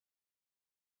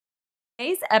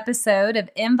Today's episode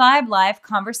of InVibe Live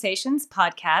Conversations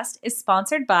podcast is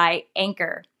sponsored by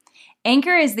Anchor.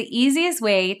 Anchor is the easiest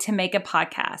way to make a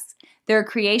podcast. There are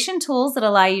creation tools that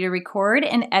allow you to record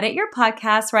and edit your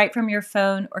podcast right from your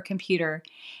phone or computer.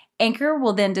 Anchor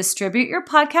will then distribute your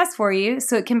podcast for you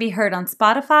so it can be heard on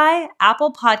Spotify,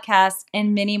 Apple Podcasts,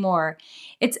 and many more.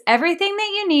 It's everything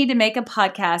that you need to make a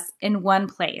podcast in one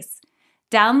place.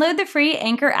 Download the free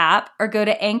Anchor app or go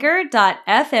to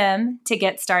anchor.fm to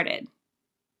get started.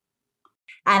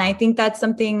 And I think that's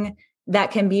something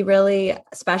that can be really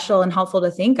special and helpful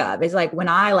to think of, is like when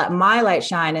I let my light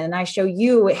shine and I show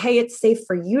you, hey, it's safe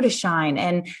for you to shine.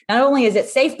 And not only is it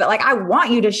safe, but like, I want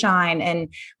you to shine. And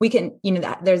we can,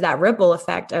 there's that ripple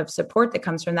effect of support that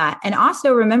comes from that. And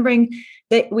also remembering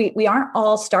that we aren't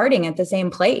all starting at the same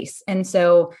place. And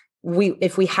so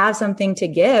if we have something to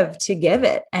give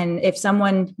it. And if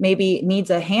someone maybe needs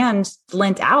a hand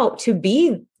lent out, to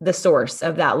be the source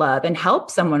of that love and help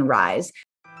someone rise.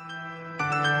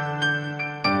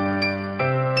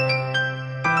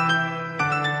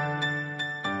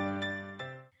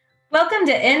 Welcome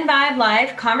to InVibe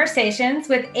Live Conversations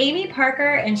with Amy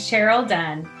Parker and Cheryl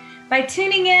Dunn. By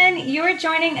tuning in, you are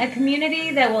joining a community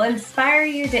that will inspire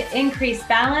you to increase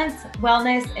balance,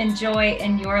 wellness, and joy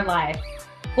in your life.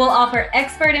 We'll offer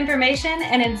expert information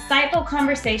and insightful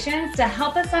conversations to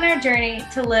help us on our journey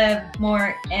to live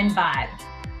more in vibe.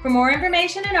 For more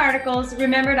information and articles,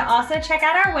 remember to also check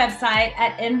out our website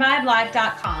at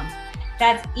invibelife.com.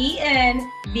 That's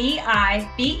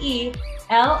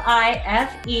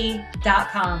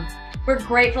ENVIBELIFE.com. We're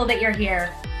grateful that you're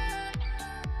here.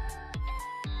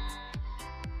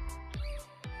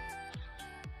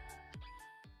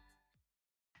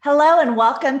 Hello and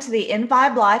welcome to the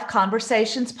InVibe Live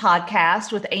Conversations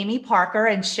podcast with Amy Parker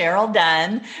and Cheryl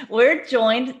Dunn. We're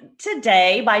joined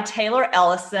today by Taylor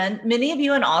Ellison. Many of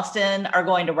you in Austin are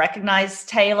going to recognize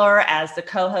Taylor as the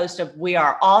co-host of We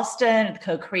Are Austin, the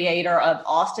co-creator of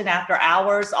Austin After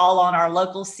Hours, all on our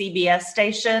local CBS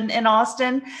station in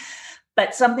Austin.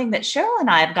 But something that Cheryl and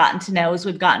I have gotten to know as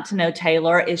we've gotten to know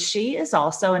Taylor is she is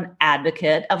also an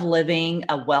advocate of living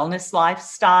a wellness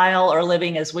lifestyle, or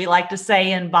living, as we like to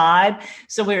say, in vibe.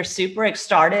 So we're super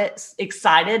excited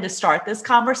to start this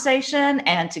conversation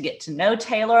and to get to know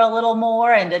Taylor a little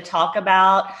more and to talk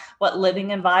about what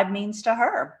living in vibe means to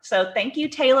her. So thank you,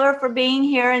 Taylor, for being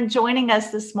here and joining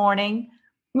us this morning.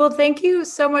 Well, thank you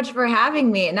so much for having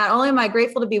me. Not only am I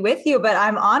grateful to be with you, but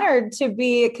I'm honored to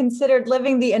be considered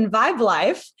living the InVibe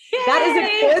life. Yay! That is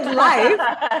a good life,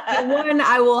 and one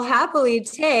I will happily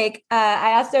take.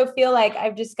 I also feel like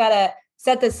I've just got to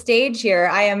set the stage here.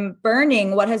 I am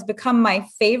burning what has become my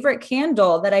favorite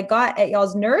candle that I got at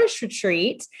y'all's Nourish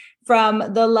retreat from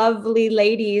the lovely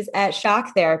ladies at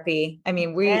Shock Therapy. I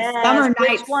mean, summer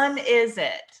nights. Which one is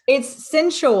it? It's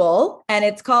sensual and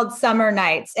it's called Summer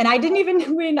Nights. And I didn't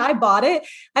even, when I bought it,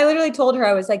 I literally told her,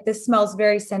 I was like, this smells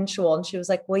very sensual. And she was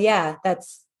like, well, yeah,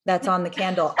 that's on the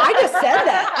candle. I just said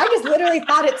that. I just literally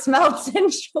thought it smelled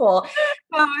sensual.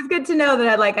 So it was good to know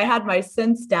that I had my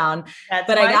scents down.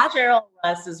 But I got Cheryl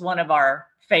Russ is one of our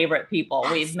favorite people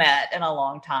we've met in a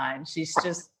long time. She's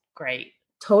just great.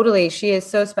 Totally. She is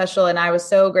so special. And I was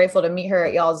so grateful to meet her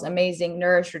at y'all's amazing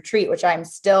Nourish retreat, which I'm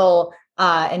still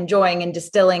enjoying and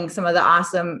distilling some of the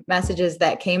awesome messages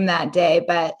that came that day.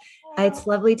 But it's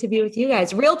lovely to be with you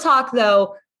guys. Real talk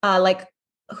though, like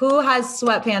who has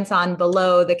sweatpants on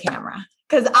below the camera?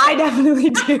 Because I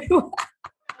definitely do.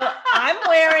 I'm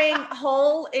wearing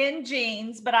hole-in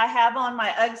jeans, but I have on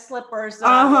my Ugg slippers that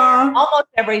I wear almost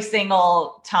every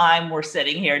single time we're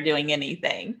sitting here doing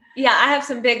anything. Yeah, I have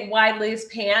some big wide loose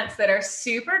pants that are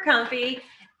super comfy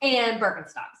and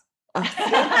Birkenstocks.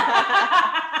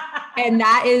 And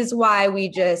that is why we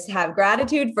just have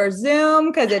gratitude for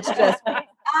Zoom, because it's just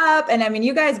up. And I mean,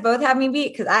 you guys both have me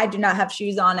beat because I do not have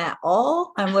shoes on at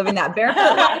all. I'm living that barefoot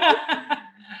life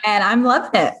and I'm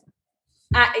loving it.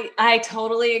 I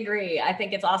totally agree. I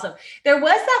think it's awesome. There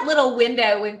was that little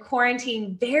window when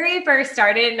quarantine very first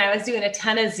started and I was doing a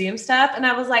ton of Zoom stuff. And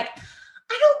I was like,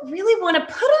 I don't really want to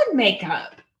put on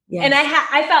makeup. Yes. And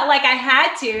I felt like I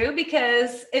had to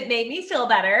because it made me feel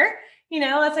better.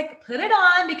 It's like, put it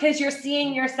on because you're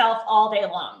seeing yourself all day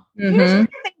long. Mm-hmm. Here's the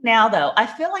thing now, though. I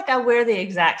feel like I wear the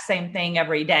exact same thing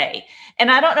every day. And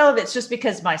I don't know if it's just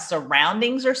because my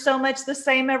surroundings are so much the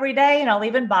same every day. And I'll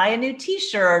even buy a new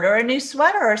t-shirt or a new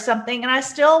sweater or something. And I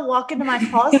still walk into my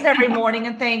closet every morning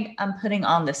and think, I'm putting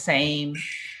on the same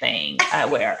thing I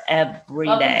wear every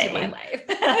day. To my life.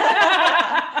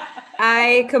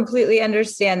 I completely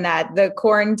understand that. The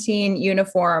quarantine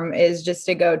uniform is just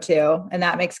a go-to, and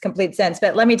that makes complete sense.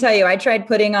 But let me tell you, I tried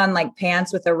putting on like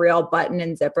pants with a real button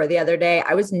and zipper the other day.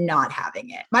 I was not having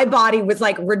it. My body was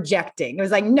like rejecting. It was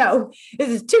like, no, this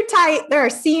is too tight. There are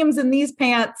seams in these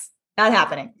pants. Not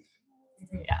happening.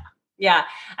 Yeah. Yeah.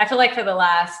 I feel like for the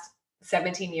last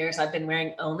 17 years, I've been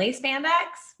wearing only spandex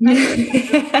in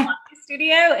the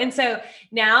studio. And so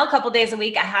now a couple days a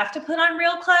week, I have to put on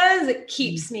real clothes. It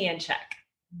keeps me in check.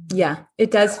 Yeah,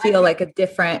 it does feel like a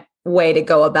different way to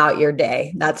go about your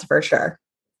day. That's for sure.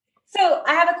 So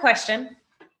I have a question.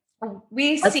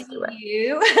 Let's see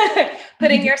you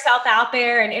putting yourself out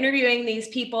there and interviewing these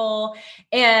people.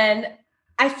 And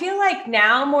I feel like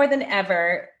now more than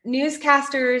ever,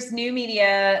 newscasters, new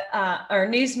media, or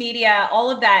news media,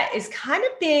 all of that is kind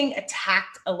of being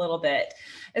attacked a little bit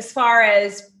as far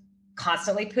as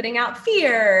constantly putting out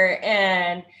fear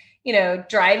and,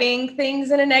 driving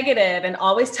things in a negative and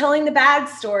always telling the bad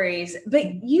stories.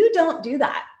 But you don't do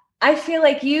that. I feel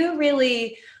like you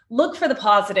really look for the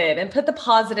positive and put the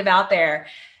positive out there.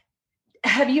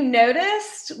 Have you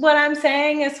noticed what I'm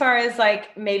saying as far as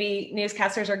like maybe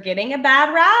newscasters are getting a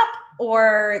bad rap,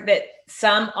 or that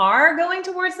some are going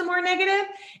towards the more negative?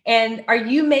 And are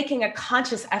you making a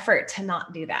conscious effort to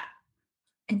not do that?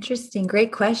 Interesting.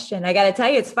 Great question. I got to tell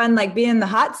you, it's fun, like being in the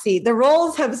hot seat. The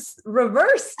roles have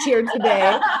reversed here today.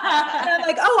 And I'm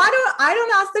like, oh, I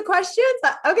don't ask the questions.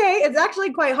 Okay. It's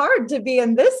actually quite hard to be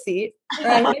in this seat.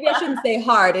 Right? Maybe I shouldn't say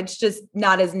hard. It's just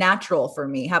not as natural for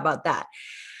me. How about that?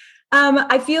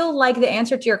 I feel like the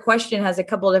answer to your question has a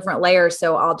couple of different layers.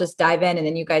 So I'll just dive in and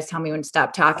then you guys tell me when to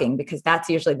stop talking, because that's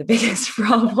usually the biggest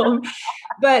problem.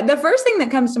 But the first thing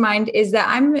that comes to mind is that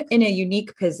I'm in a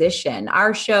unique position.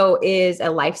 Our show is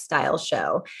a lifestyle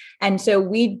show. And so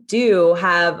we do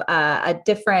have a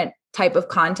different type of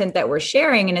content that we're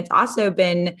sharing. And it's also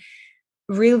been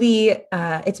really,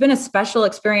 it's been a special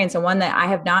experience, and one that I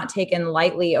have not taken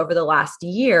lightly over the last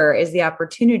year is the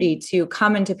opportunity to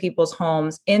come into people's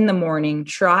homes in the morning,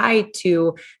 try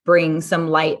to bring some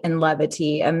light and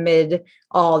levity amid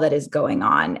all that is going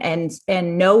on, and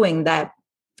knowing that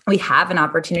we have an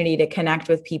opportunity to connect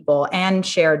with people and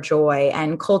share joy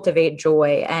and cultivate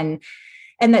joy.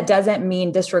 And that doesn't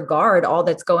mean disregard all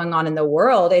that's going on in the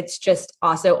world. It's just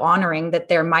also honoring that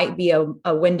there might be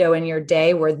a window in your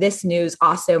day where this news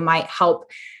also might help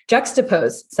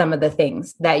juxtapose some of the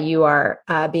things that you are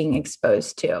being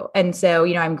exposed to. And so,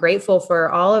 I'm grateful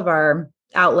for all of our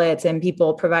outlets and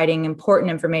people providing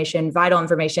important information, vital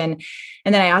information.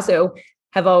 And then I also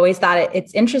have always thought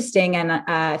it's interesting, and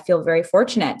I feel very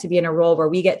fortunate to be in a role where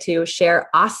we get to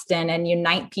share Austin and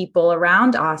unite people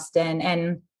around Austin.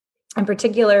 And in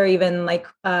particular, even like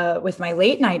with my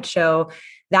late night show,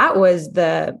 that was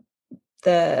the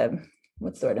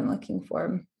what's the word I'm looking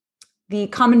for? The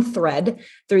common thread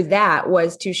through that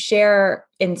was to share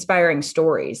inspiring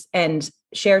stories and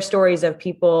share stories of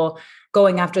people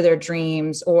going after their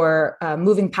dreams, or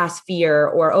moving past fear,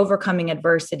 or overcoming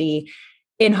adversity,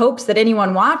 in hopes that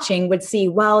anyone watching would see,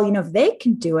 well, if they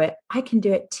can do it, I can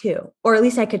do it too, or at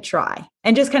least I could try,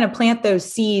 and just kind of plant those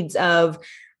seeds of,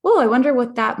 well, I wonder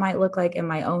what that might look like in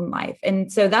my own life.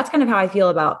 And so that's kind of how I feel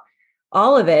about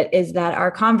all of it, is that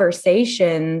our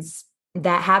conversations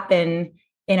that happen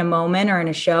in a moment or in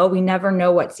a show, we never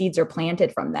know what seeds are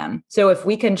planted from them. So if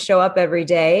we can show up every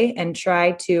day and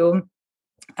try to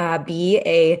be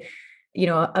a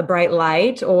bright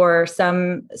light, or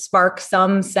spark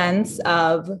some sense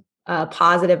of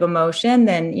positive emotion,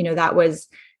 then, that was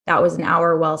an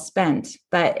hour well spent.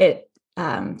 But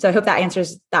so I hope that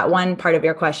answers that one part of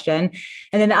your question.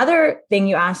 And then the other thing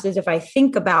you asked is if I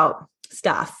think about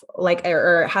stuff, like,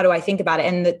 or how do I think about it?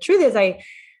 And the truth is,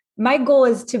 my goal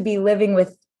is to be living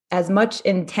with as much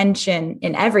intention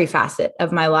in every facet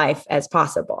of my life as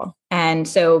possible. And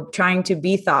so trying to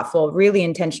be thoughtful, really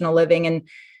intentional living. And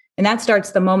that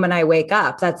starts the moment I wake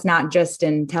up. That's not just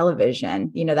in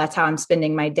television. That's how I'm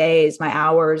spending my days, my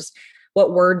hours,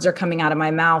 what words are coming out of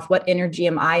my mouth, what energy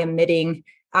am I emitting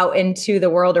out into the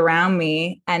world around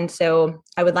me. And so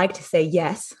I would like to say,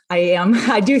 yes, I am.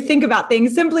 I do think about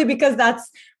things simply because that's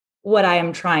what I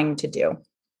am trying to do.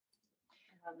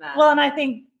 Well, and I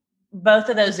think both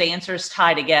of those answers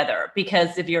tie together,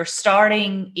 because if you're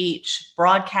starting each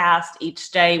broadcast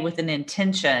each day with an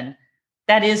intention,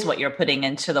 that is what you're putting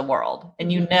into the world.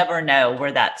 And you never know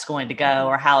where that's going to go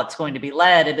or how it's going to be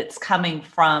led. If it's coming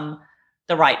from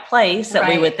the right place that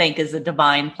we would think is a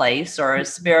divine place or a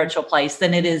spiritual place,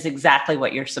 then it is exactly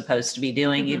what you're supposed to be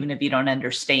doing, even if you don't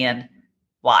understand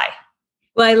why.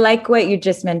 Well, I like what you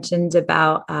just mentioned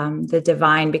about the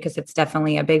divine, because it's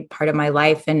definitely a big part of my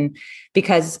life. And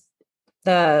because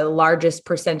the largest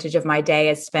percentage of my day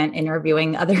is spent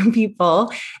interviewing other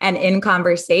people and in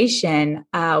conversation.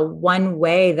 One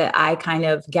way that I kind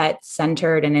of get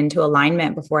centered and into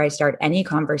alignment before I start any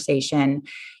conversation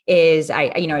is I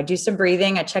do some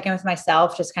breathing. I check in with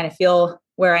myself, just kind of feel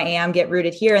where I am, get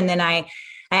rooted here. And then I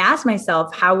ask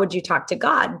myself, how would you talk to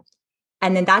God?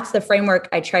 And then that's the framework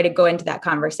I try to go into that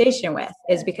conversation with,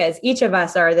 is because each of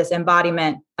us are this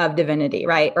embodiment of divinity,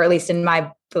 right? Or at least in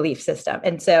my belief system.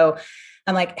 And so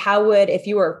I'm like, if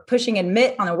you were pushing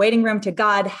admit on a waiting room to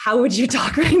God, how would you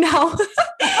talk right now?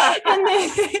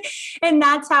 and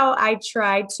that's how I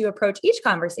try to approach each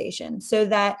conversation, so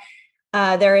that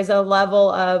there is a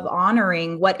level of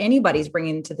honoring what anybody's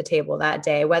bringing to the table that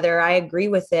day, whether I agree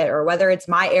with it or whether it's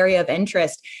my area of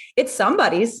interest. It's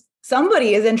somebody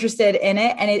is interested in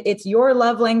it, and it's your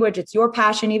love language. It's your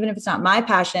passion, even if it's not my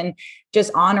passion,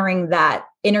 just honoring that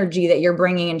energy that you're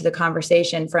bringing into the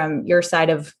conversation from your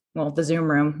side of, the Zoom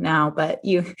room now,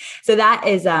 so that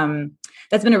is,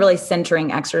 that's been a really centering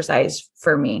exercise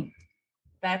for me.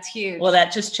 That's huge. Well,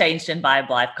 that just changed in Vibe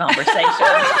Life conversation.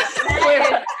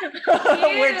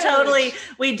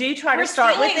 We do try to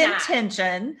start with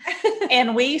intention.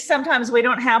 And we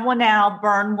don't have one now,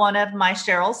 burn one of my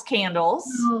Cheryl's candles.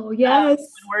 Oh, yes.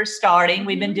 When we're starting,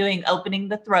 we've been doing opening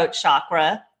the throat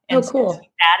chakra. And cool.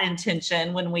 That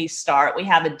intention, when we start, we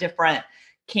have a different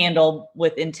candle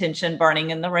with intention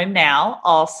burning in the room now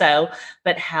also.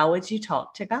 But how would you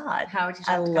talk to God?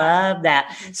 I love that.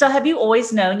 Mm-hmm. So have you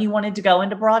always known you wanted to go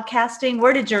into broadcasting?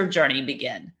 Where did your journey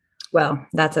begin? Well,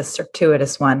 that's a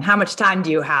circuitous one. How much time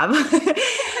do you have?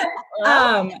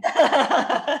 Well,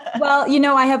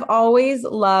 I have always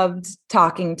loved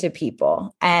talking to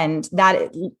people, and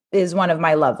that is one of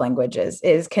my love languages,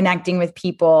 is connecting with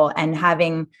people and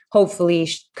having hopefully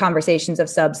conversations of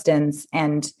substance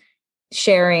and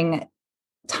sharing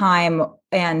time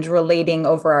and relating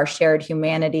over our shared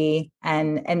humanity.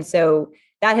 And so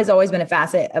that has always been a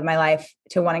facet of my life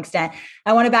to one extent.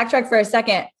 I want to backtrack for a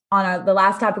second on the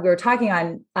last topic we were talking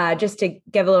on, just to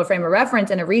give a little frame of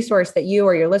reference and a resource that you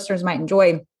or your listeners might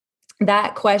enjoy.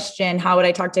 That question, how would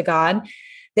I talk to God?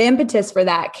 The impetus for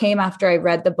that came after I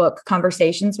read the book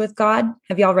Conversations with God.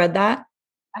 Have y'all read that?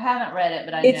 I haven't read it,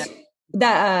 but I know.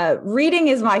 That reading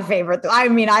is my favorite. I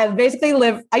mean, I used to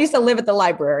live at the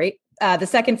library. The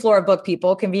second floor of Book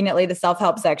People, conveniently the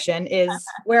self-help section, is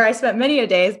where I spent many a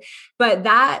days. But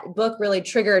that book really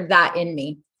triggered that in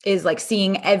me, is like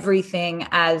seeing everything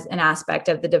as an aspect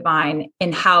of the divine,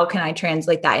 and how can I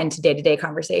translate that into day-to-day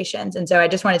conversations. And so I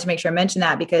just wanted to make sure I mentioned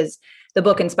that, because the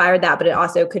book inspired that, but it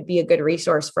also could be a good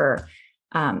resource for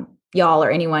y'all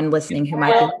or anyone listening who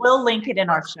might. We'll link it in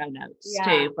our show notes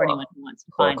too, for anyone who wants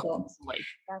to find it.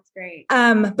 That's great.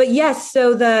 But yes,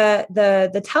 so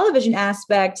the television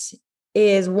aspect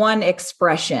is one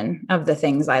expression of the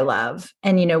things I love.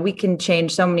 And, we can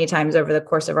change so many times over the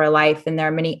course of our life, and there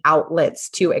are many outlets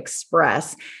to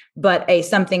express, but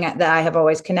something that I have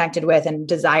always connected with and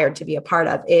desired to be a part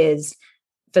of is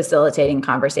facilitating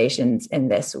conversations in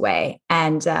this way.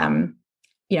 And,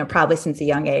 probably since a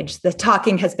young age, the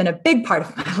talking has been a big part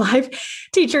of my life.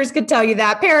 Teachers could tell you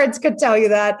that, parents could tell you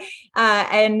that.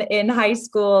 And in high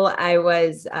school, I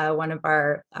was one of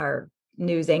our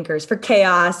news anchors for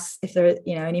Chaos, if there,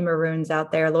 any Maroons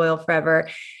out there, loyal forever.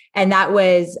 And that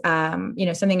was,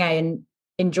 something I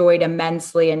enjoyed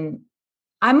immensely. And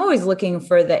I'm always looking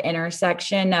for the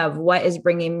intersection of what is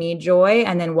bringing me joy,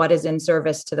 and then what is in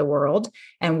service to the world,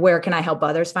 and where can I help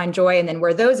others find joy? And then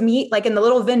where those meet, like in the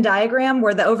little Venn diagram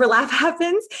where the overlap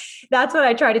happens, that's what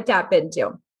I try to tap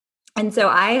into. And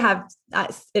so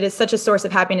it is such a source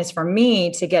of happiness for me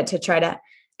to get to try to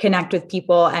connect with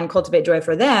people and cultivate joy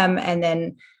for them. And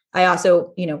then I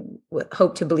also,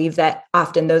 hope to believe that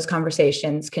often those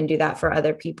conversations can do that for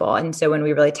other people. And so when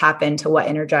we really tap into what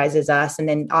energizes us, and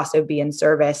then also be in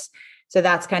service. So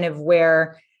that's kind of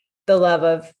where the love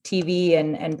of TV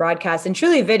and broadcast and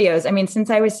truly videos. I mean, since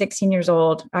I was 16 years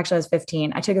old, actually I was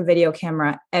 15, I took a video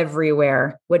camera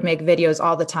everywhere, would make videos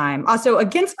all the time. Also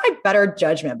against my better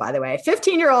judgment, by the way,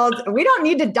 15-year-olds, we don't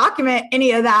need to document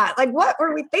any of that. Like, what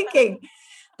were we thinking?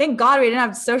 Thank God we didn't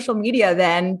have social media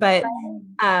then, but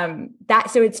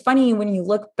so it's funny when you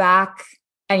look back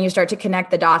and you start to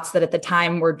connect the dots that at the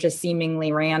time were just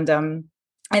seemingly random.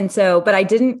 And so, but I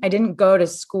didn't go to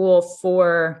school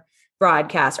for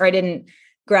broadcast, or I didn't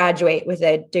graduate with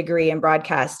a degree in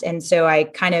broadcast. And so I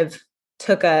kind of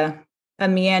took a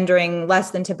meandering,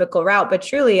 less than typical route, but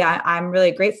truly I'm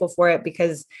really grateful for it,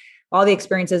 because all the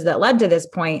experiences that led to this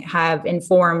point have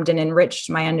informed and enriched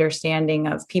my understanding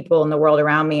of people in the world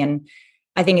around me. And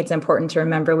I think it's important to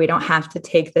remember we don't have to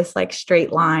take this like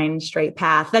straight line, straight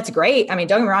path. That's great. I mean,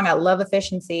 don't get me wrong. I love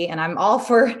efficiency and I'm all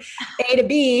for A to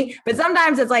B, but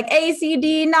sometimes it's like A, C,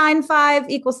 D, 9, 5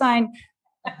 equal sign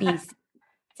B.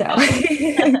 So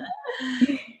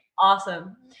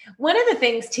awesome. One of the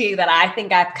things too, that I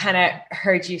think I've kind of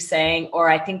heard you saying, or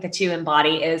I think that you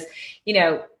embody is,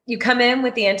 you come in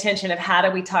with the intention of how do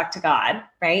we talk to God,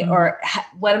 right? Mm-hmm. Or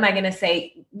what am I going to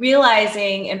say?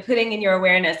 Realizing and putting in your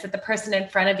awareness that the person in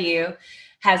front of you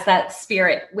has that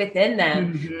spirit within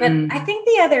them. Mm-hmm. But I think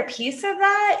the other piece of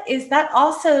that is that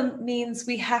also means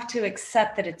we have to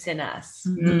accept that it's in us.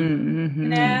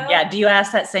 Mm-hmm. Yeah. Do you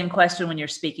ask that same question when you're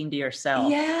speaking to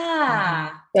yourself?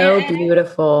 Yeah. So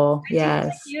beautiful.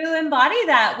 Yes. You embody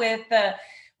that with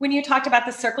when you talked about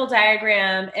the circle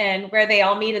diagram and where they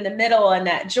all meet in the middle and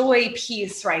that joy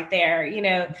piece right there,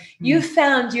 you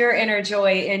found your inner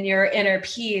joy and your inner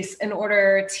peace in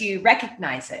order to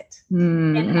recognize it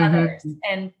in others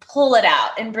and pull it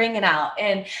out and bring it out.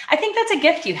 And I think that's a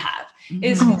gift you have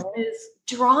is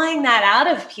drawing that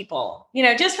out of people,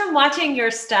 just from watching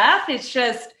your stuff. It's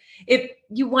just, if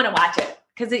you want to watch it,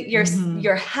 because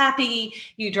you're happy,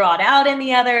 you draw it out in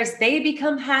the others, they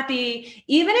become happy.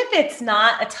 Even if it's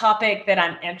not a topic that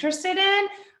I'm interested in,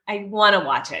 I want to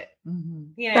watch it.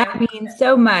 That means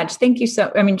so much. Thank you.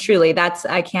 Truly,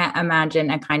 I can't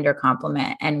imagine a kinder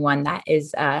compliment, and one that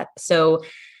is so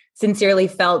sincerely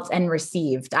felt and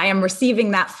received. I am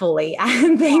receiving that fully.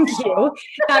 And thank you.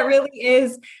 That really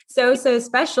is so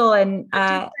special. And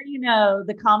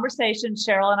the conversation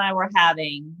Cheryl and I were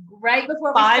having right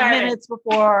before 5 minutes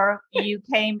before you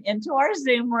came into our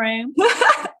Zoom room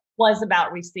was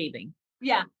about receiving.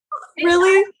 Yeah.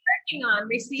 Really? Working on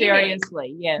receiving.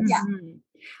 Seriously. Yes. Yeah.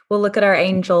 Well, look at our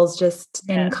angels just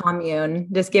in commune,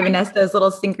 just giving us those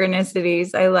little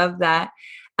synchronicities. I love that.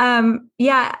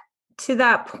 To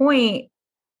that point,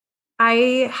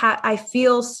 I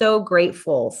feel so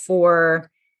grateful for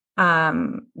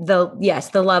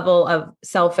the level of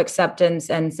self-acceptance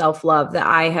and self-love that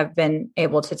I have been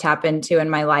able to tap into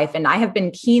in my life. And I have been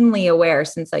keenly aware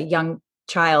since a young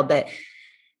child that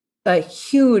a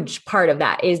huge part of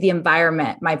that is the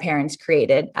environment my parents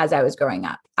created as I was growing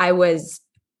up. I was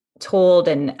told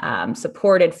and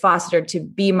supported, fostered to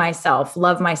be myself,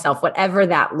 love myself, whatever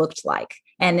that looked like.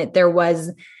 And there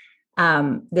was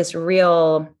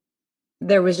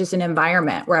there was just an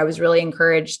environment where I was really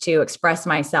encouraged to express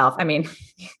myself. I mean,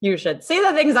 you should see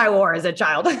the things I wore as a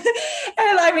child. And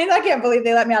I can't believe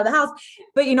they let me out of the house.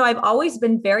 But, I've always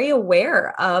been very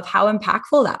aware of how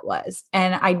impactful that was.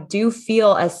 And I do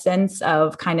feel a sense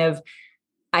of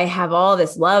I have all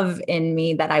this love in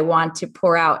me that I want to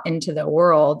pour out into the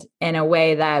world in a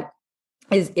way that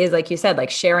is like you said, like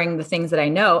sharing the things that I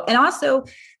know, and also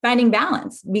finding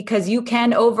balance, because you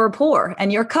can overpour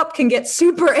and your cup can get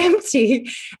super empty.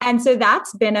 And so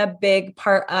that's been a big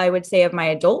part, I would say, of my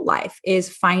adult life, is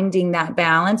finding that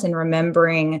balance and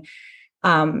remembering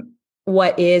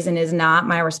what is and is not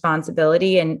my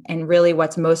responsibility. And really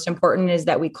what's most important is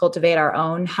that we cultivate our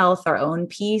own health, our own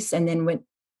peace, and then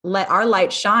let our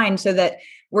light shine so that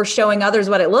we're showing others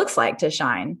what it looks like to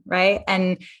shine. Right.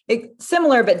 And it's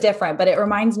similar, but different, but it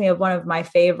reminds me of one of my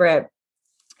favorite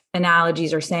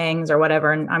analogies or sayings or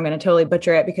whatever. And I'm going to totally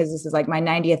butcher it because this is like my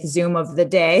 90th Zoom of the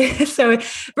day. So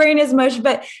brain is mush,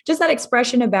 but just that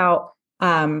expression about,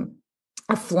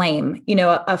 a flame,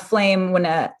 a flame, when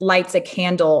it lights a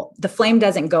candle, the flame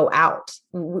doesn't go out.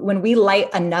 When we light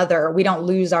another, we don't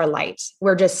lose our light.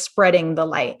 We're just spreading the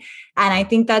light. And I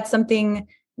think that's something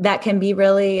that can be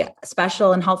really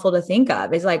special and helpful to think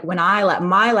of, is like when I let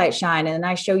my light shine and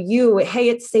I show you, hey,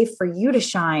 it's safe for you to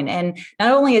shine. And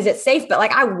not only is it safe, but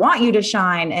like, I want you to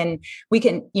shine. And we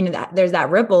can, that there's that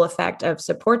ripple effect of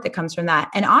support that comes from that.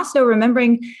 And also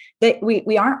remembering that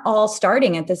we aren't all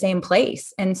starting at the same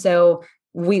place. And so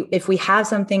if we have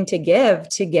something to give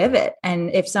it. And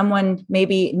if someone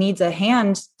maybe needs a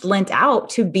hand lent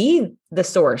out, to be the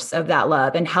source of that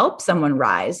love and help someone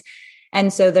rise.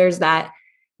 And so there's that.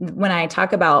 When I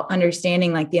talk about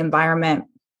understanding like the environment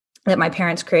that my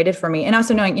parents created for me, and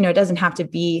also knowing, it doesn't have to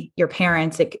be your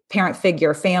parents, like parent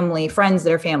figure, family, friends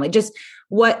that are family, just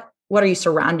what are you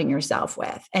surrounding yourself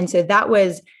with? And so that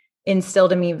was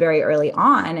instilled in me very early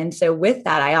on. And so with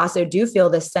that, I also do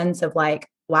feel this sense of like,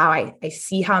 wow, I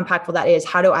see how impactful that is.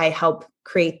 How do I help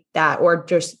create that, or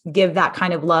just give that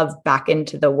kind of love back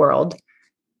into the world?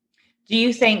 Do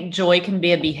you think joy can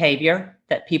be a behavior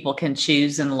that people can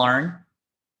choose and learn?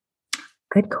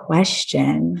 Good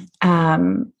question.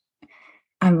 I'm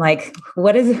like,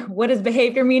 what does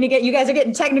behavior mean again? You guys are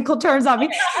getting technical terms on me.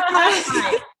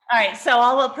 All right, so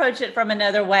I'll approach it from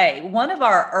another way. One of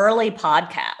our early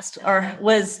podcasts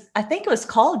I think it was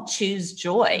called Choose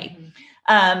Joy.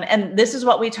 And this is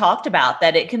what we talked about,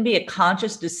 that it can be a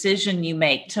conscious decision you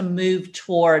make to move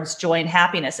towards joy and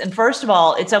happiness. And first of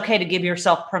all, it's okay to give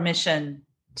yourself permission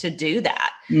to do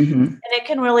that. And it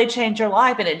can really change your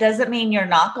life. And it doesn't mean you're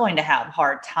not going to have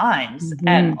hard times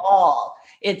at all.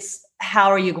 It's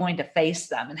how are you going to face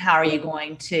them and how are you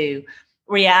going to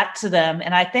react to them?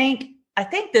 And I think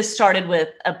this started with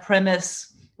a premise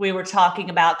we were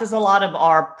talking about, because a lot of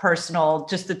our personal,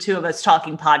 just the two of us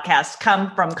talking podcasts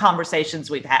come from conversations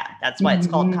we've had. That's why it's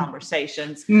called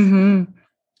Conversations,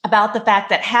 about the fact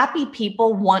that happy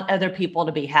people want other people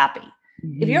to be happy.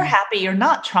 If you're happy, you're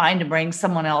not trying to bring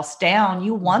someone else down.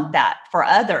 You want that for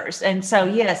others. And so,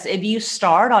 yes, if you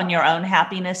start on your own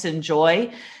happiness and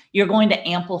joy, you're going to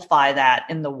amplify that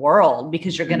in the world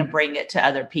because you're going to bring it to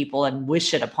other people and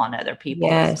wish it upon other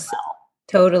people as well.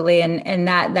 Totally. And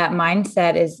that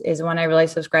mindset is one I really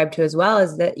subscribe to as well,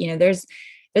 is that, there's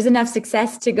enough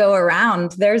success to go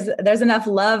around. There's enough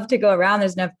love to go around.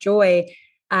 There's enough joy.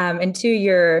 And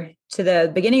to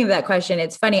the beginning of that question,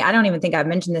 it's funny. I don't even think I've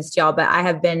mentioned this to y'all, but I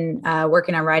have been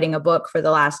working on writing a book for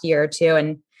the last year or two.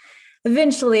 And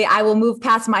eventually I will move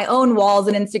past my own walls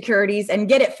and insecurities and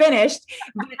get it finished.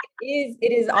 But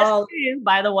it is all,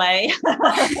 by the way.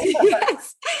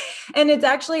 Yes. And it's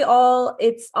actually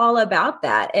it's all about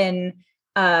that. And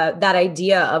that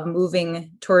idea of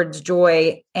moving towards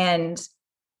joy. And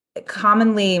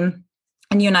commonly,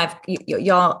 and you and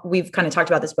y'all, we've kind of talked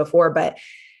about this before, but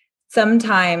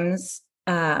sometimes,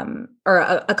 or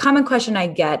a common question I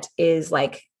get is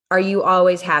like, are you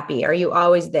always happy? Are you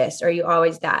always this? Are you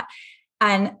always that?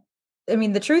 And I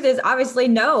mean, the truth is obviously,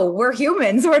 no, we're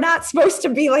humans. We're not supposed to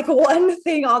be like one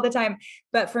thing all the time.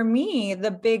 But for me,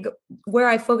 where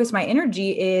I focus my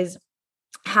energy is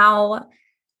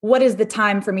what is the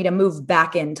time for me to move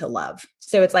back into love?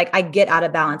 So it's like, I get out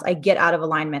of balance. I get out of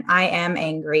alignment. I am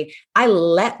angry. I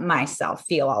let myself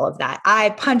feel all of that. I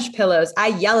punch pillows. I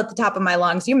yell at the top of my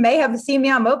lungs. You may have seen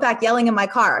me on Mopac yelling in my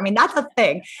car. I mean, that's a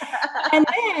thing. And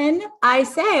then I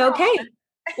say, okay,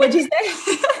 what'd you say? That's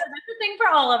a thing for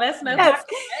all of us. Yes.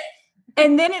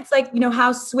 And then it's like,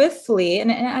 how swiftly,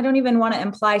 and I don't even want to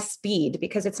imply speed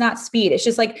because it's not speed. It's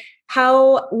just like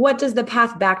what does the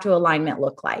path back to alignment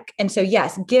look like? And so,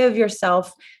 yes, give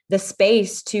yourself the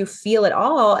space to feel it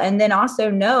all. And then also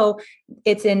know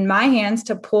it's in my hands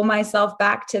to pull myself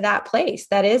back to that place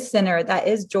that is center, that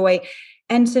is joy.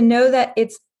 And to know that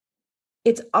it's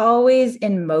always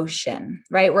in motion,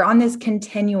 right? We're on this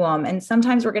continuum. And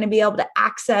sometimes we're going to be able to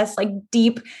access like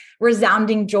deep,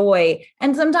 resounding joy.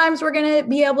 And sometimes we're going to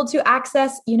be able to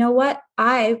access, you know what?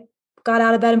 I got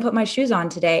out of bed and put my shoes on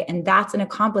today. And that's an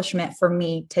accomplishment for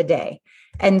me today.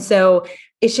 And so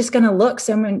it's just going to look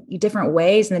so many different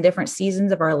ways in the different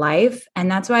seasons of our life. And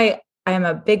that's why I am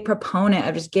a big proponent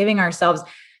of just giving ourselves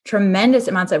tremendous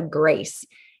amounts of grace.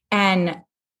 And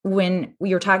when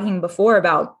we were talking before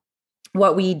about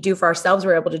what we do for ourselves,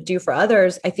 we're able to do for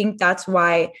others. I think that's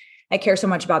why I care so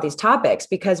much about these topics,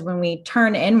 because when we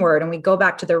turn inward and we go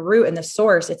back to the root and the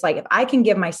source, it's like, if I can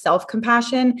give myself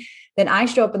compassion, then I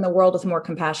show up in the world with more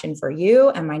compassion for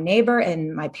you and my neighbor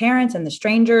and my parents and the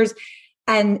strangers.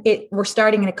 And we're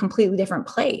starting in a completely different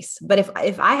place. But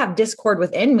if I have discord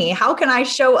within me, how can I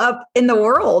show up in the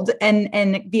world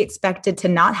and be expected to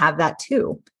not have that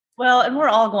too? Well, and we're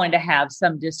all going to have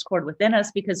some discord within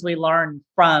us because we learn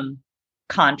from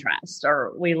contrast,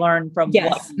 or we learn from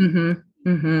yes.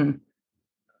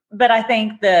 But I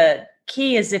think the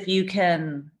key is if you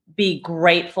can be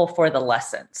grateful for the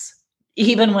lessons,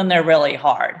 even when they're really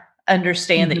hard,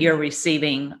 understand that you're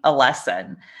receiving a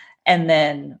lesson and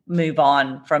then move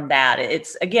on from that.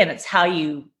 It's how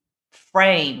you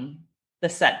frame the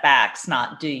setbacks,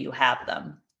 not do you have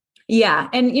them. Yeah.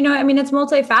 And, it's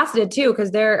multifaceted too,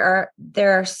 because there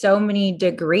are so many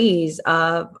degrees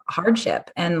of hardship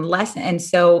and lesson. And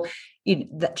so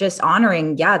just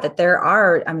honoring, that there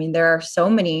are so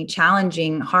many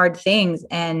challenging, hard things.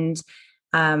 And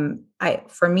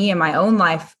for me in my own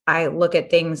life, I look at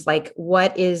things like,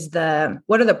 what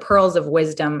are the pearls of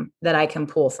wisdom that I can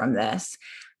pull from this,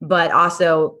 but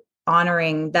also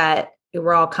honoring that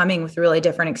we're all coming with really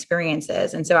different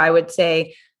experiences. And so I would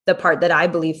say, the part that I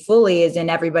believe fully is in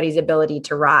everybody's ability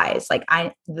to rise,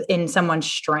 in someone's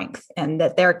strength, and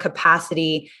that their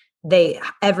capacity,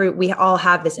 we all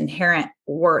have this inherent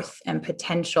worth and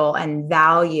potential and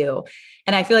value.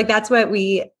 And I feel like that's what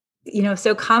we,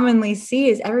 so commonly see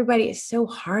is everybody is so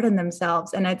hard on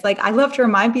themselves. And it's like, I love to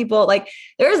remind people, like,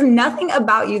 there is nothing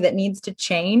about you that needs to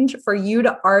change for you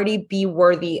to already be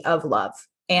worthy of love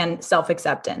and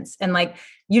self-acceptance. And like,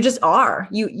 you just are,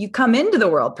 you come into the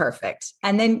world perfect.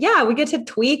 And then, yeah, we get to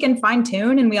tweak and fine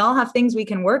tune, and we all have things we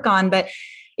can work on, but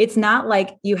it's not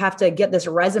like you have to get this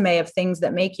resume of things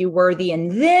that make you worthy,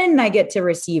 and then I get to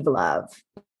receive love.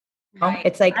 Right.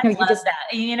 It's like, I love that.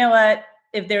 And you know what?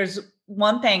 If there's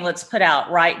one thing, let's put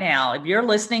out right now, if you're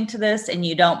listening to this and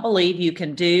you don't believe you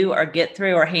can do or get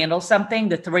through or handle something,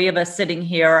 the three of us sitting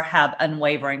here have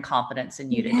unwavering confidence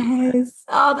in you. Yes.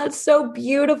 Oh, that's so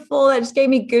beautiful. That just gave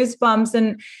me goosebumps.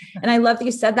 And I love that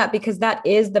you said that, because that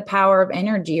is the power of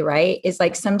energy, right? It's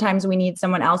like sometimes we need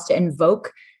someone else to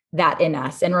invoke that in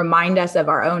us and remind us of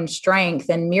our own strength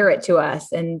and mirror it to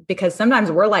us. And because sometimes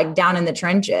we're like down in the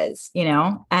trenches,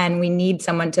 and we need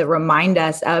someone to remind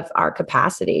us of our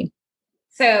capacity.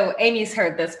 So Amy's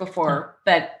heard this before,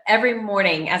 but every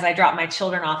morning as I drop my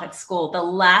children off at school, the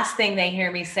last thing they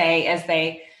hear me say as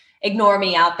they ignore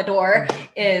me out the door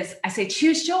is I say,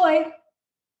 choose joy.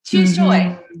 Choose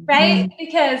joy, right?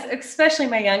 Because especially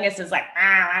my youngest is like,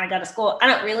 I want to go to school. I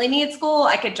don't really need school.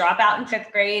 I could drop out in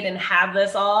 5th grade and have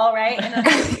this all, right?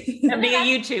 And be a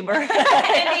YouTuber.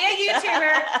 Hey,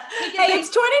 it's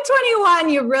 2021.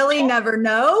 You really never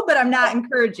know, but I'm not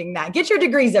encouraging that. Get your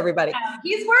degrees, everybody.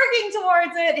 He's working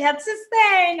towards it. That's his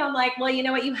thing. I'm like, well, you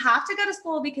know what? You have to go to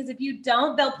school, because if you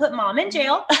don't, they'll put mom in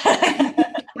jail.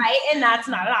 Right. And that's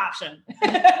not an option.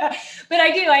 But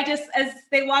I do. I just, as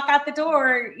they walk out the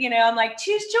door, I'm like,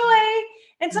 choose joy.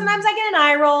 And sometimes I get an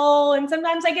eye roll, and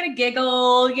sometimes I get a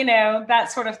giggle,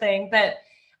 that sort of thing. But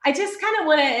I just kind of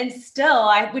want to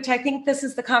instill, which I think this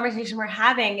is the conversation we're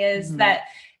having, is that,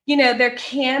 there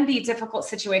can be difficult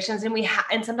situations, and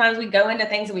and sometimes we go into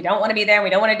things and we don't want to be there, and we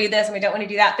don't want to do this, and we don't want to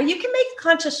do that. But you can make a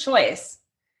conscious choice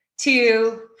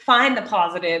to find the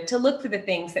positive, to look for the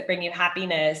things that bring you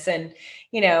happiness. And,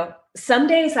 some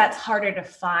days that's harder to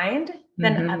find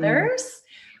than others.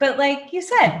 But like you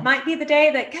said, might be the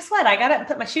day that, guess what? I got up and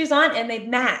put my shoes on and they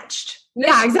matched.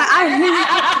 Yeah,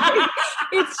 exactly.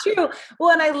 It's true. Well,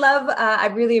 and I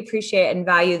really appreciate and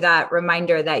value that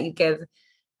reminder that you give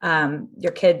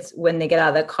your kids when they get out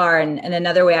of the car. And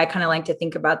another way I kind of like to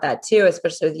think about that too,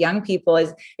 especially with young people,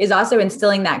 is also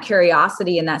instilling that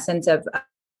curiosity and that sense of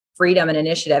freedom and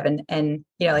initiative. And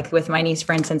like with my niece,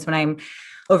 for instance, when I'm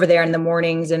over there in the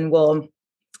mornings, and we'll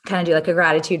kind of do like a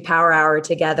gratitude power hour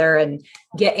together and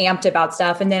get amped about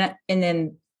stuff. And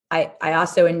then I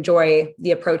also enjoy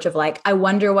the approach of like, I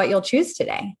wonder what you'll choose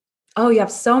today. Oh, you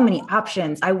have so many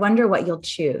options. I wonder what you'll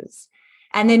choose.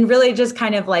 And then really just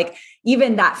kind of like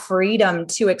even that freedom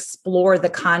to explore the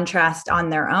contrast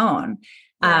on their own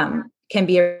can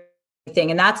be a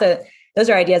thing. And those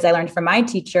are ideas I learned from my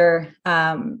teacher,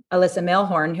 Alyssa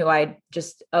Mailhorn, who I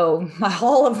just owe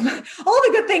all the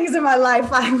good things in my life.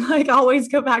 I'm like, always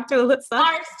go back to Alyssa.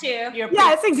 Ours too.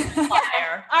 Yes, exactly.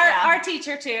 Our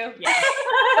teacher too. Yeah.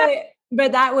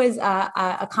 But that was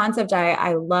a concept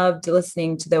I loved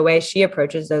listening to, the way she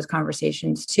approaches those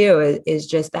conversations too, is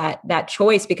just that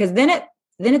choice, because then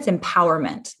it's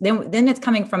empowerment. Then it's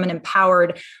coming from an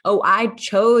empowered, I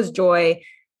chose joy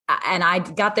and I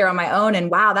got there on my own,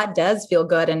 and wow, that does feel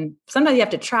good. And sometimes you have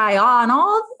to try on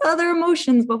all the other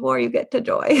emotions before you get to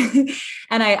joy.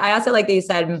 And I also like that you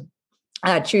said,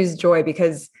 choose joy,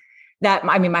 because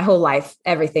my whole life,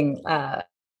 everything,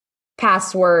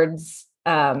 passwords,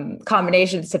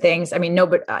 combinations to things.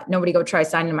 Nobody go try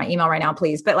signing my email right now,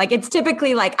 please. But like, it's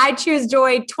typically like, I choose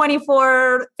joy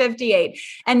 2458.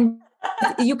 And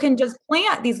you can just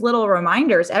plant these little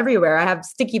reminders everywhere. I have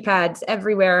sticky pads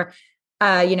everywhere.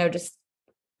 Just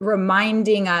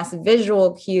reminding us,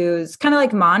 visual cues, kind of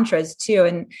like mantras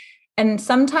too. And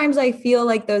sometimes I feel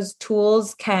like those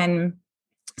tools can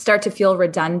start to feel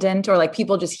redundant, or like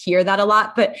people just hear that a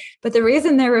lot. But the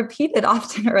reason they're repeated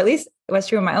often, or at least what's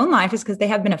true in my own life, is because they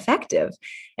have been effective.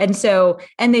 And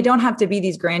they don't have to be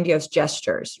these grandiose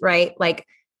gestures, right? Like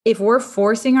if we're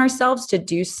forcing ourselves to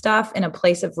do stuff in a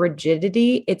place of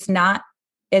rigidity, it's not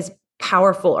as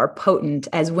powerful or potent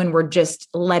as when we're just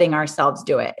letting ourselves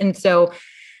do it. And so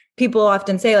people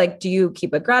often say, like, do you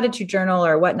keep a gratitude journal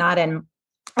or whatnot? And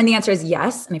the answer is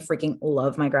yes. And I freaking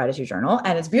love my gratitude journal,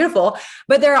 and it's beautiful.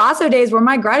 But there are also days where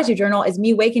my gratitude journal is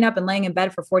me waking up and laying in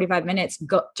bed for 45 minutes,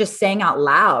 just saying out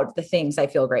loud the things I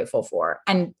feel grateful for.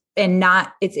 And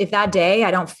if that day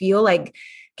I don't feel like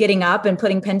getting up and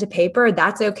putting pen to paper,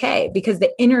 that's okay, because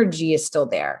the energy is still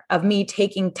there of me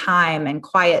taking time and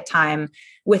quiet time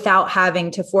without having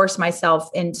to force myself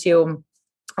into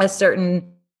a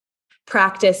certain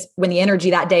practice, when the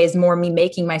energy that day is more me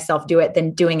making myself do it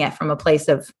than doing it from a place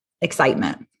of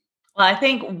excitement. Well, I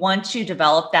think once you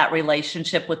develop that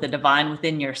relationship with the divine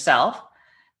within yourself,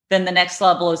 then the next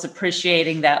level is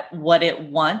appreciating that what it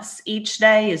wants each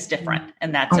day is different,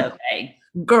 and that's okay.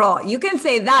 Girl, you can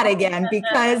say that again,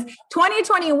 because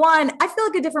 2021, I feel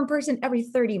like a different person every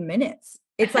 30 minutes.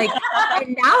 It's like,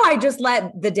 and now I just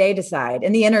let the day decide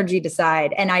and the energy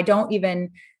decide. And I don't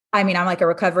even, I'm like a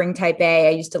recovering type A.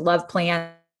 I used to love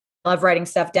plans, love writing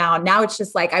stuff down. Now it's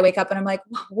just like, I wake up and I'm like,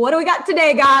 what do we got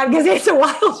today, God? Because it's a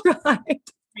wild ride.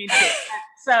 Me too.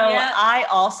 So I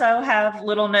also have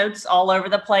little notes all over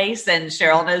the place, and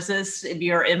Cheryl knows this. If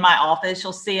you're in my office,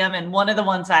 you'll see them. And one of the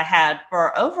ones I had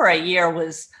for over a year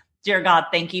was, "Dear God,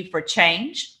 thank you for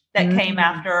change," that came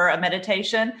after a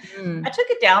meditation. I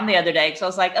took it down the other day because I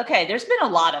was like, okay, there's been a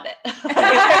lot of it.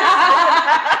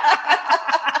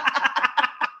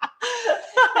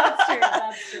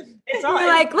 That's true. It's all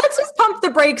like, let's just pump the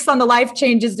brakes on the life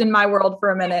changes in my world for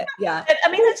a minute. Yeah.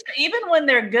 I mean, even when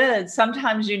they're good,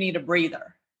 sometimes you need a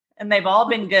breather, and they've all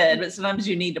been good, but sometimes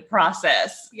you need to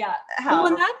process. Yeah. Well,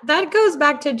 and that goes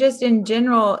back to just in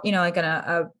general, like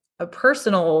on a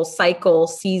personal cycle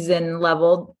season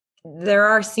level, there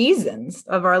are seasons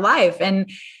of our life. And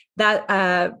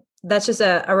that's just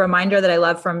a reminder that I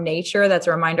love from nature. That's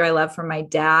a reminder I love from my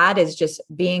dad, is just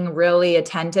being really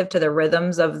attentive to the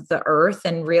rhythms of the earth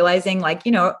and realizing, like,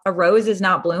 a rose is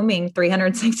not blooming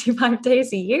 365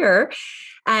 days a year,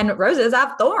 and roses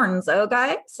have thorns.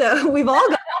 Okay. So we've all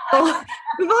got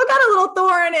a little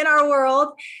thorn in our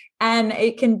world, and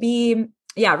it can be,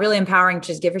 really empowering to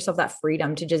just give yourself that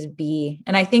freedom to just be.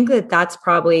 And I think that that's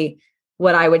probably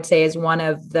what I would say is one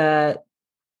of the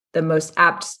most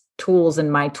apt tools in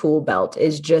my tool belt,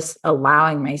 is just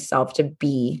allowing myself to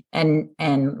be and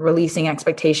releasing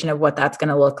expectation of what that's going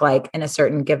to look like in a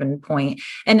certain given point.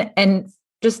 And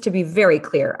just to be very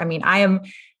clear, I am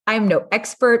no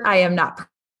expert. I am not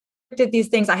perfect at these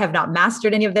things. I have not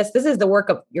mastered any of this. This is the work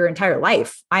of your entire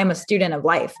life. I am a student of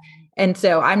life. And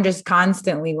so I'm just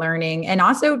constantly learning and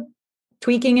also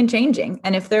tweaking and changing.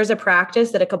 And if there's a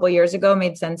practice that a couple of years ago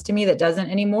made sense to me that doesn't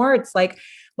anymore, it's like,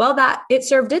 well, that it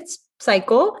served its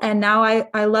cycle. And now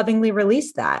I lovingly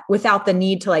release that without the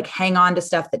need to like hang on to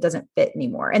stuff that doesn't fit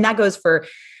anymore. And that goes for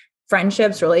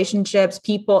friendships, relationships,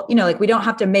 people, like we don't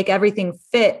have to make everything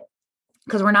fit,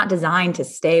 because we're not designed to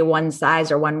stay one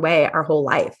size or one way our whole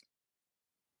life.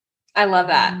 I love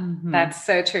that. That's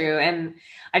so true. And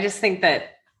I just think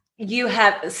that you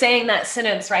have saying that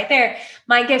sentence right there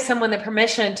might give someone the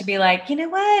permission to be like, you know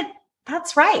what?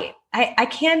 That's right. I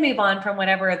can move on from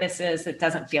whatever this is that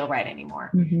doesn't feel right anymore.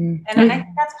 And I think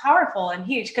that's powerful and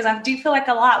huge, because I do feel like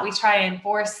a lot we try and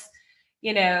force,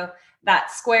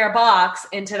 that square box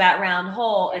into that round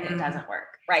hole, and it doesn't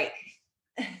work. Right.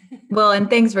 Well, and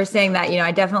thanks for saying that.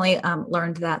 I definitely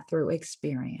learned that through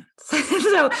experience. So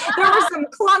there were some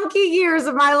clunky years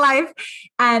of my life.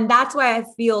 And that's why I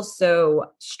feel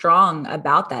so strong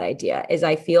about that idea, is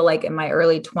I feel like in my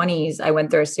early 20s, I went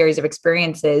through a series of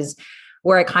experiences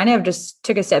where I kind of just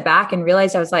took a step back and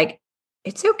realized I was like,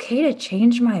 it's okay to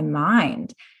change my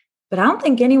mind. But I don't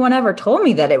think anyone ever told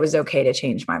me that it was okay to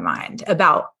change my mind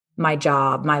about my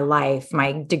job, my life,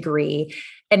 my degree.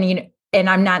 And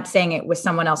I'm not saying it was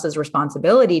someone else's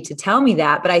responsibility to tell me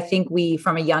that, but I think we,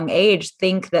 from a young age,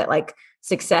 think that like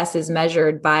success is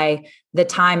measured by the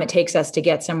time it takes us to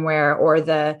get somewhere, or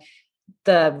the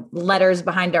letters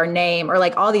behind our name, or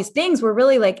like all these things. We're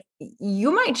really like,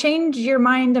 you might change your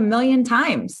mind a million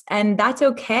times, and that's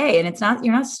okay. And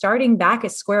you're not starting back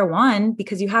at square one,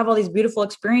 because you have all these beautiful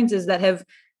experiences that have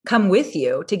come with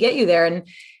you to get you there.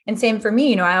 And same for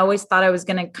me, I always thought I was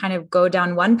going to kind of go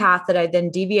down one path that I then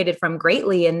deviated from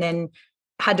greatly, and then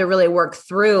had to really work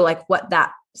through like what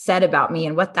that said about me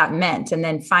and what that meant. And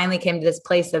then finally came to this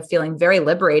place of feeling very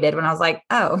liberated when I was like,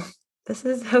 oh, this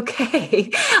is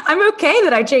okay. I'm okay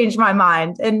that I changed my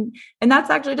mind. And that's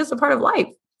actually just a part of life.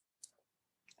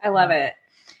 I love it.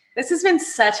 This has been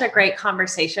such a great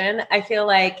conversation. I feel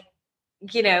like,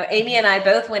 Amy and I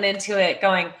both went into it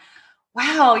going,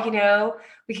 wow,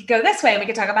 we could go this way and we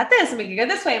could talk about this, and we could go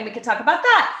this way and we could talk about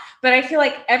that. But I feel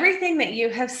like everything that you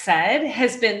have said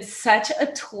has been such a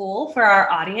tool for our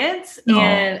audience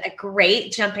and a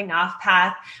great jumping off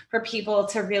path for people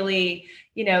to really,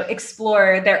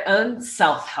 explore their own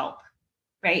self-help,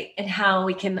 right? And how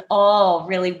we can all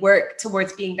really work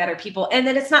towards being better people. And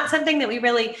then it's not something that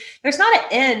there's not an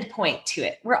end point to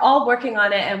it. We're all working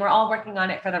on it, and we're all working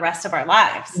on it for the rest of our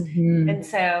lives. And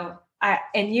so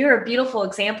and you're a beautiful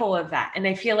example of that. And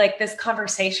I feel like this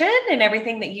conversation and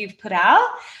everything that you've put out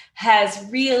has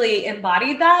really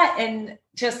embodied that. And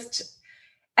just,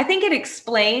 I think it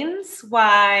explains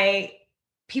why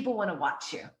people want to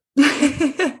watch you.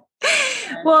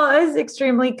 Well, it's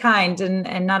extremely kind.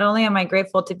 And not only am I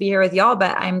grateful to be here with y'all,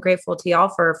 but I'm grateful to y'all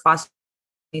for fostering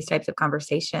these types of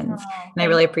conversations. And I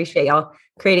really appreciate y'all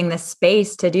creating this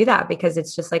space to do that, because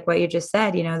it's just like what you just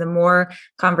said, the more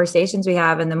conversations we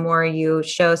have and the more you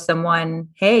show someone,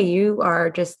 hey, you are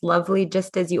just lovely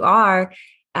just as you are,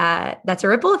 that's a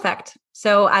ripple effect.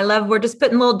 So we're just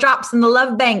putting little drops in the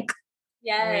love bank.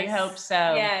 Yes. We hope so.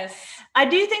 Yes. I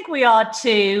do think we ought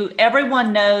to.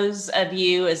 Everyone knows of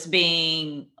you as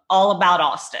being all about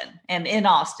Austin and in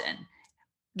Austin.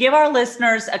 Give our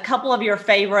listeners a couple of your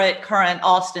favorite current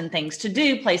Austin things to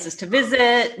do, places to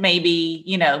visit, maybe,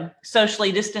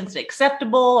 socially distanced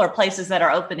acceptable, or places that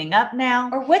are opening up now.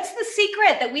 Or what's the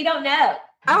secret that we don't know?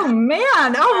 Oh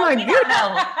man. Oh my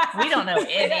goodness. We don't know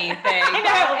anything. We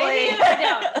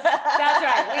don't. That's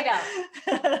right. We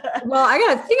don't. Well, I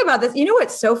got to think about this.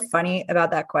 What's so funny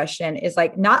about that question is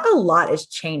like, not a lot is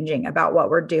changing about what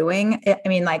we're doing. I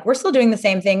mean, like we're still doing the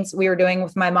same things we were doing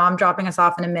with my mom dropping us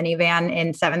off in a minivan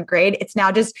in 7th grade. It's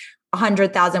now just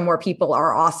 100,000 more people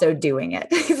are also doing it.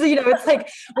 So, it's like,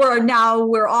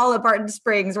 we're all at Barton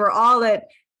Springs. We're all at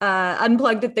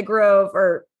Unplugged at the Grove,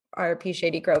 or RP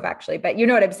Shady Grove, actually. But you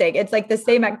know what I'm saying? It's like the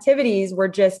same activities. We're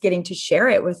just getting to share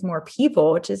it with more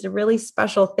people, which is a really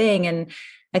special thing. And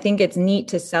I think it's neat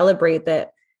to celebrate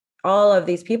that all of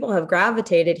these people have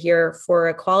gravitated here for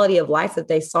a quality of life that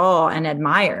they saw and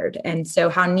admired. And so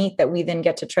how neat that we then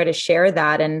get to try to share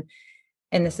that. And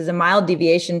this is a mild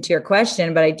deviation to your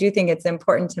question, but I do think it's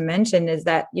important to mention is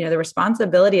that, the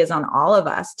responsibility is on all of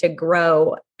us to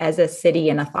grow as a city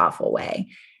in a thoughtful way.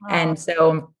 Wow. And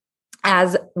so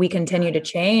as we continue to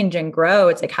change and grow,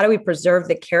 it's like, how do we preserve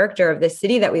the character of the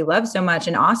city that we love so much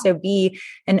and also be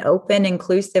an open,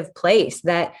 inclusive place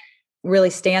that really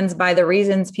stands by the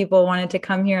reasons people wanted to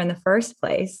come here in the first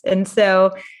place? And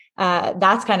so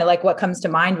that's kind of like what comes to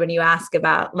mind when you ask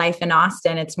about life in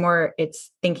Austin.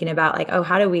 It's thinking about like, oh,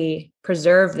 how do we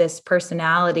preserve this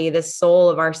personality, this soul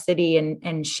of our city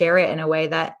and share it in a way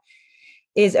that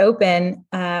is open.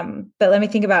 But let me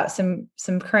think about some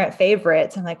current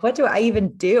favorites. I'm like, what do I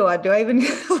even do? Do I even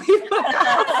leave my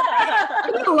house?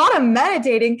 I do a lot of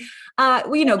meditating.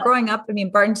 Growing up,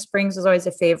 Barton Springs was always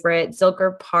a favorite.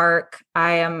 Zilker Park.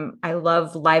 I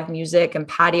love live music and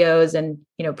patios. And,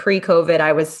 pre-COVID,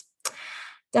 I was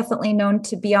definitely known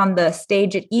to be on the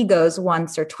stage at Egos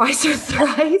once or twice or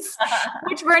thrice,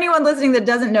 which for anyone listening that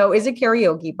doesn't know is a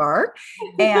karaoke bar.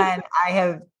 And I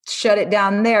have shut it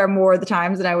down there more of the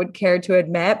times than I would care to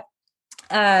admit.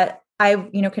 I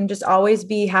can just always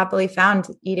be happily found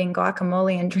eating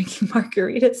guacamole and drinking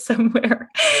margaritas somewhere.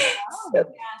 So,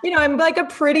 I'm like a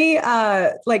pretty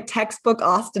textbook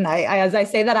Austinite. As I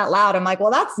say that out loud, I'm like,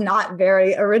 well, that's not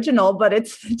very original, but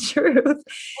it's the truth. Well,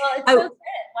 it's so good.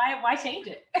 Why change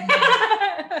it?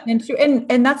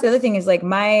 and that's the other thing is like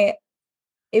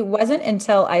it wasn't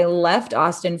until I left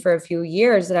Austin for a few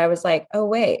years that I was like, oh,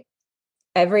 wait,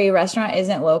 every restaurant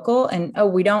isn't local. And,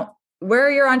 where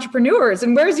are your entrepreneurs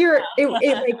and where's your,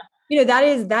 that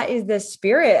is the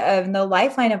spirit of the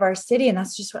lifeline of our city. And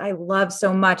that's just what I love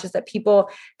so much is that people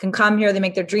can come here, they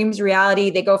make their dreams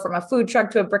reality. They go from a food truck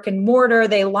to a brick and mortar,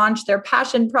 they launch their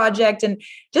passion project. And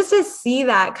just to see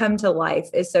that come to life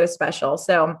is so special.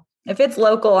 So if it's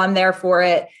local, I'm there for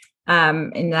it.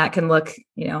 And that can look,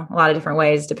 a lot of different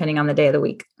ways depending on the day of the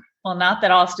week. Well, not that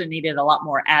Austin needed a lot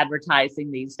more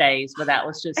advertising these days, but that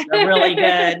was just a really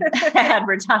good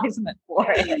advertisement for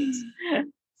it.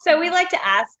 So we like to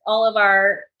ask all of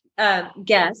our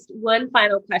guests one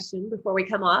final question before we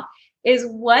come off is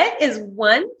what is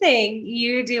one thing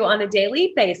you do on a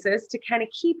daily basis to kind of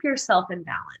keep yourself in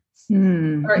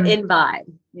balance or in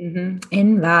vibe? Mm-hmm.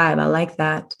 In vibe. I like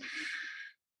that.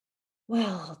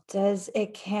 Well, does a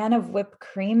can of whipped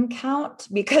cream count?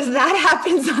 Because that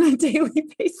happens on a daily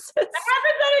basis. That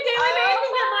happens on a daily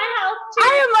basis at my house too.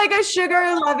 I am like a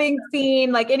sugar-loving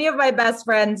fiend. Like any of my best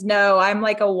friends know, I'm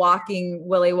like a walking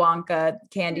Willy Wonka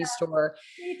candy store.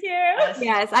 Me too.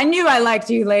 Yes, I knew I liked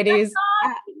you, ladies.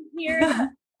 Here.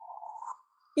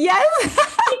 Yes. She comes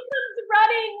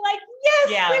running like,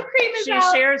 yes, whipped cream is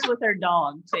out. She shares with her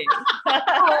dog too.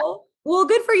 Oh. Well,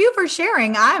 good for you for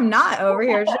sharing. I'm not over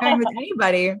here sharing with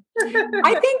anybody.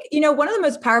 I think, one of the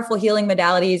most powerful healing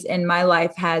modalities in my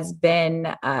life has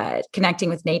been connecting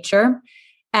with nature.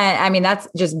 And that's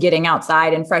just getting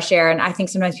outside and fresh air. And I think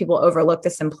sometimes people overlook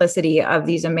the simplicity of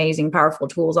these amazing, powerful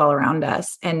tools all around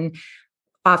us. And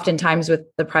oftentimes with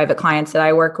the private clients that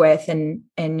I work with and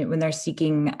when they're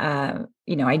seeking,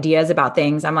 ideas about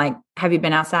things, I'm like, have you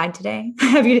been outside today?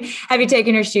 Have you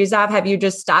taken your shoes off? Have you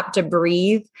just stopped to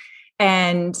breathe?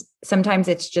 And sometimes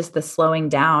it's just the slowing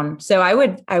down. So I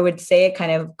would say it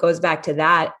kind of goes back to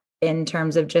that. in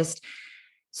terms of just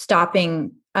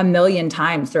stopping a million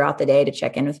times throughout the day to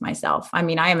check in with myself. I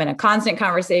mean, I am in a constant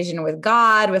conversation with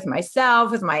God, with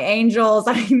myself, with my angels.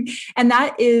 And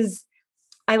that is,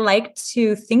 I like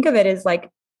to think of it as like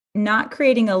not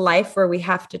creating a life where we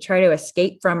have to try to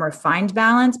escape from or find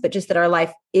balance, but just that our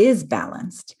life is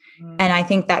balanced. And I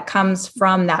think that comes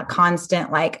from that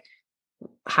constant, like,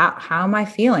 how am I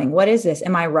feeling? What is this?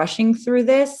 Am I rushing through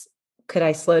this? Could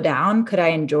I slow down? Could I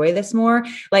enjoy this more?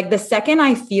 Like the second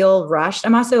I feel rushed,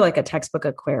 I'm also like a textbook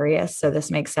Aquarius, so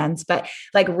this makes sense. But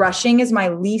like rushing is my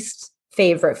least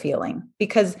favorite feeling,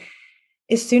 because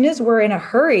as soon as we're in a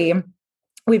hurry,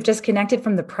 we've disconnected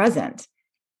from the present.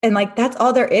 And like, that's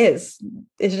all there is.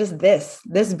 It's just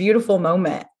this beautiful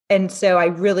moment. And so I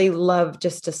really love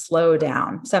just to slow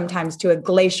down, sometimes to a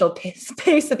glacial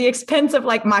pace at the expense of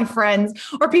like my friends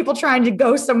or people trying to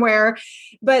go somewhere.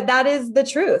 But that is the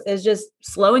truth, is just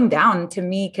slowing down to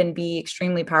me can be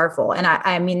extremely powerful. And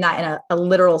I mean that in a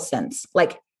literal sense.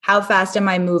 Like, how fast am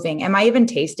I moving? Am I even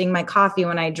tasting my coffee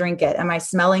when I drink it? Am I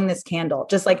smelling this candle?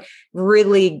 Just like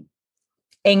really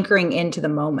anchoring into the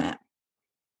moment.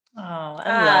 Oh,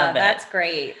 I love it. That's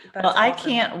great. That's well, I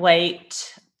can't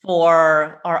wait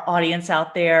for our audience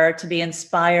out there to be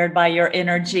inspired by your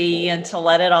energy and to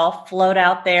let it all float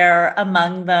out there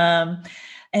among them.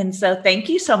 And so thank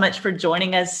you so much for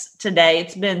joining us today.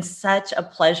 It's been such a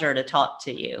pleasure to talk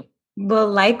to you. Well,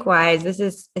 likewise, this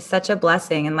is such a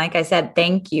blessing. And like I said,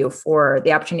 thank you for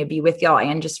the opportunity to be with y'all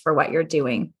and just for what you're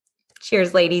doing.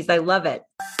 Cheers, ladies. I love it.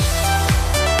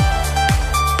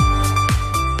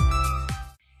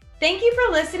 Thank you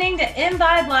for listening to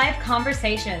Imbibe Life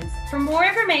Conversations. For more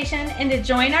information and to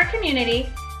join our community,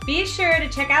 be sure to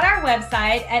check out our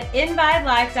website at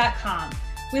imbibelife.com.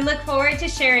 We look forward to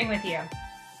sharing with you.